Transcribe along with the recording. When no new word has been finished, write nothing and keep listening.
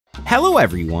Hello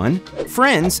everyone!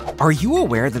 Friends, are you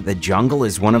aware that the jungle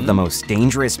is one of the most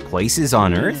dangerous places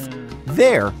on Earth?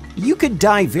 There, you could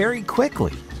die very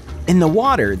quickly. In the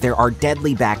water, there are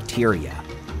deadly bacteria,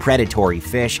 predatory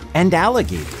fish, and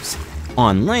alligators.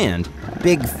 On land,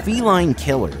 big feline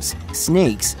killers,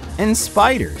 snakes, and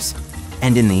spiders.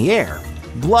 And in the air,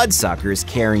 bloodsuckers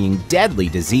carrying deadly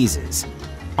diseases.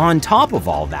 On top of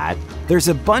all that, there's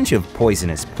a bunch of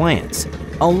poisonous plants,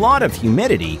 a lot of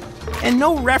humidity, and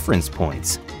no reference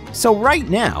points. So right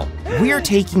now, we're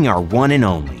taking our one and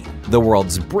only, the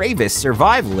world's bravest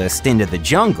survivalist into the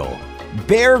jungle,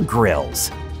 Bear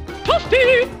Grylls.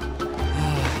 Toasty!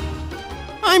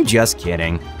 I'm just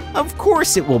kidding. Of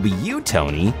course it will be you,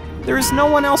 Tony. There's no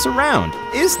one else around,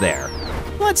 is there?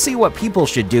 Let's see what people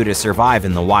should do to survive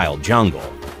in the wild jungle.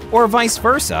 Or vice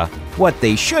versa, what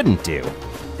they shouldn't do.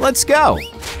 Let's go!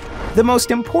 The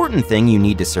most important thing you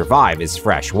need to survive is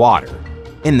fresh water.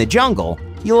 In the jungle,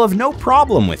 you'll have no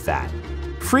problem with that.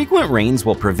 Frequent rains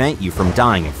will prevent you from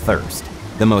dying of thirst.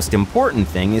 The most important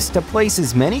thing is to place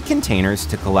as many containers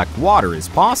to collect water as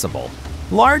possible.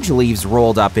 Large leaves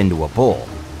rolled up into a bowl,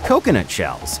 coconut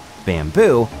shells,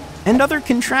 bamboo, and other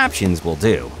contraptions will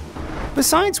do.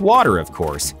 Besides water, of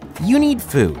course, you need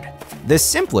food. The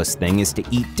simplest thing is to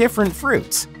eat different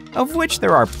fruits, of which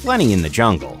there are plenty in the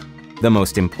jungle. The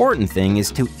most important thing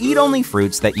is to eat only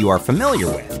fruits that you are familiar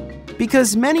with,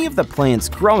 because many of the plants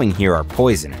growing here are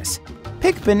poisonous.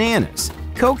 Pick bananas,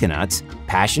 coconuts,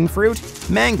 passion fruit,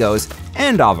 mangoes,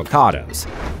 and avocados.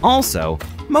 Also,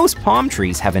 most palm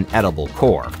trees have an edible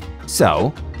core.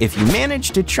 So, if you manage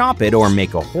to chop it or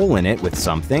make a hole in it with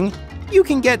something, you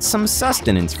can get some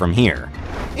sustenance from here.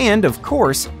 And of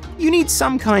course, you need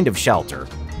some kind of shelter.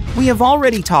 We have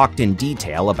already talked in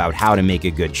detail about how to make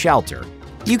a good shelter.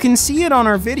 You can see it on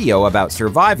our video about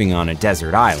surviving on a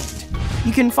desert island.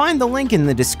 You can find the link in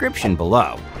the description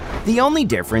below. The only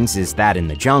difference is that in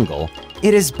the jungle,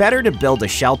 it is better to build a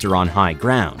shelter on high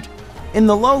ground. In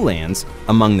the lowlands,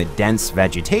 among the dense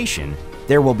vegetation,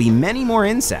 there will be many more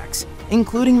insects,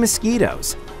 including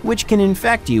mosquitoes, which can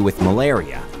infect you with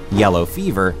malaria, yellow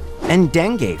fever, and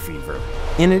dengue fever.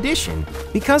 In addition,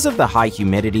 because of the high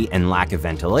humidity and lack of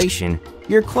ventilation,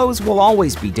 your clothes will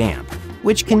always be damp,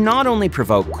 which can not only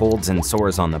provoke colds and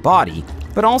sores on the body,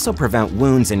 but also prevent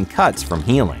wounds and cuts from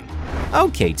healing.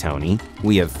 Okay, Tony,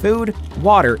 we have food,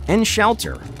 water, and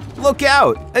shelter. Look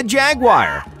out, a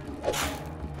jaguar!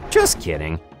 Just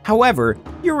kidding. However,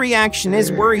 your reaction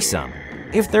is worrisome.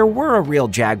 If there were a real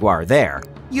jaguar there,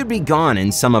 you'd be gone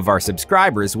and some of our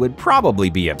subscribers would probably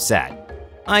be upset.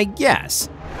 I guess.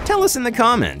 Tell us in the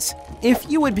comments if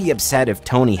you would be upset if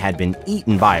Tony had been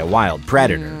eaten by a wild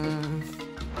predator.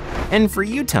 And for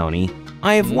you, Tony,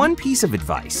 I have one piece of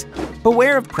advice.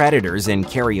 Beware of predators and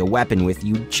carry a weapon with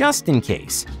you just in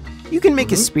case. You can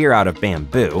make a spear out of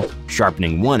bamboo,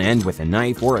 sharpening one end with a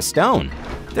knife or a stone.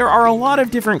 There are a lot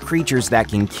of different creatures that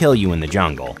can kill you in the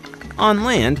jungle. On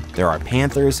land, there are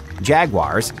panthers,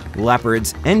 jaguars,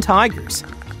 leopards, and tigers.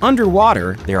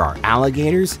 Underwater, there are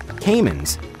alligators,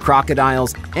 caimans,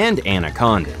 crocodiles, and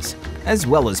anacondas, as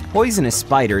well as poisonous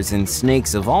spiders and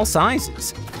snakes of all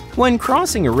sizes. When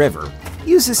crossing a river,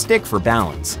 use a stick for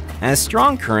balance, as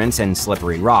strong currents and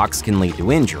slippery rocks can lead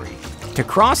to injury. To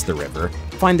cross the river,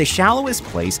 find the shallowest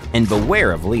place and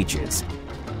beware of leeches.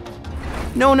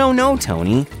 No,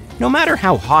 Tony. No matter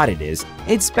how hot it is,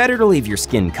 it's better to leave your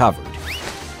skin covered.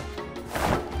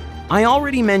 I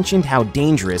already mentioned how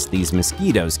dangerous these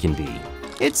mosquitoes can be.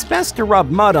 It's best to rub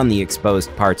mud on the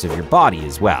exposed parts of your body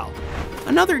as well.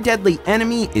 Another deadly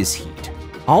enemy is heat.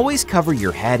 Always cover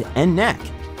your head and neck.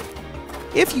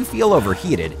 If you feel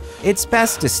overheated, it's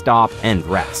best to stop and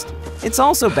rest. It's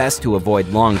also best to avoid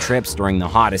long trips during the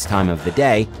hottest time of the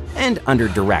day and under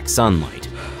direct sunlight.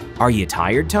 Are you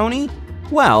tired, Tony?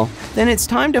 Well, then it's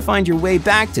time to find your way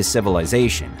back to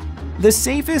civilization. The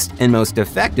safest and most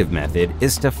effective method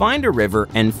is to find a river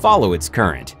and follow its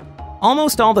current.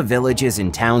 Almost all the villages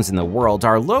and towns in the world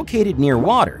are located near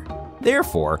water.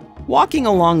 Therefore, walking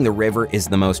along the river is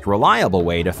the most reliable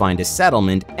way to find a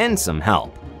settlement and some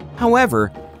help.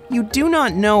 However, you do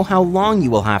not know how long you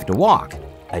will have to walk.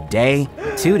 A day,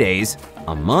 2 days,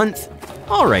 a month?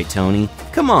 Alright, Tony,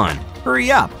 come on,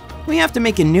 hurry up. We have to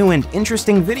make a new and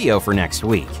interesting video for next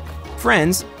week.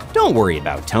 Friends, don't worry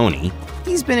about Tony.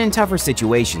 He's been in tougher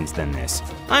situations than this.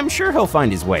 I'm sure he'll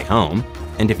find his way home.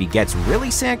 And if he gets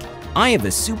really sick, I have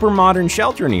a super modern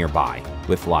shelter nearby,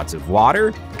 with lots of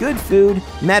water, good food,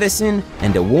 medicine,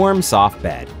 and a warm, soft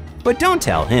bed. But don't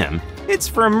tell him, it's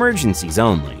for emergencies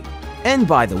only. And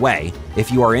by the way,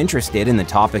 if you are interested in the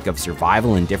topic of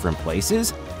survival in different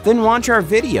places, Then watch our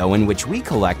video in which we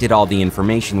collected all the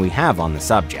information we have on the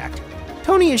subject.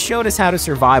 Tony has showed us how to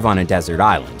survive on a desert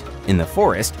island, in the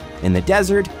forest, in the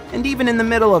desert, and even in the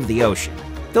middle of the ocean.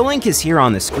 The link is here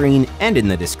on the screen and in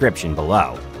the description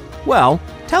below. Well,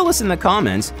 tell us in the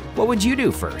comments, what would you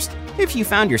do first if you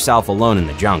found yourself alone in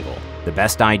the jungle? The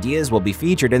best ideas will be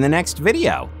featured in the next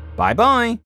video. Bye-bye!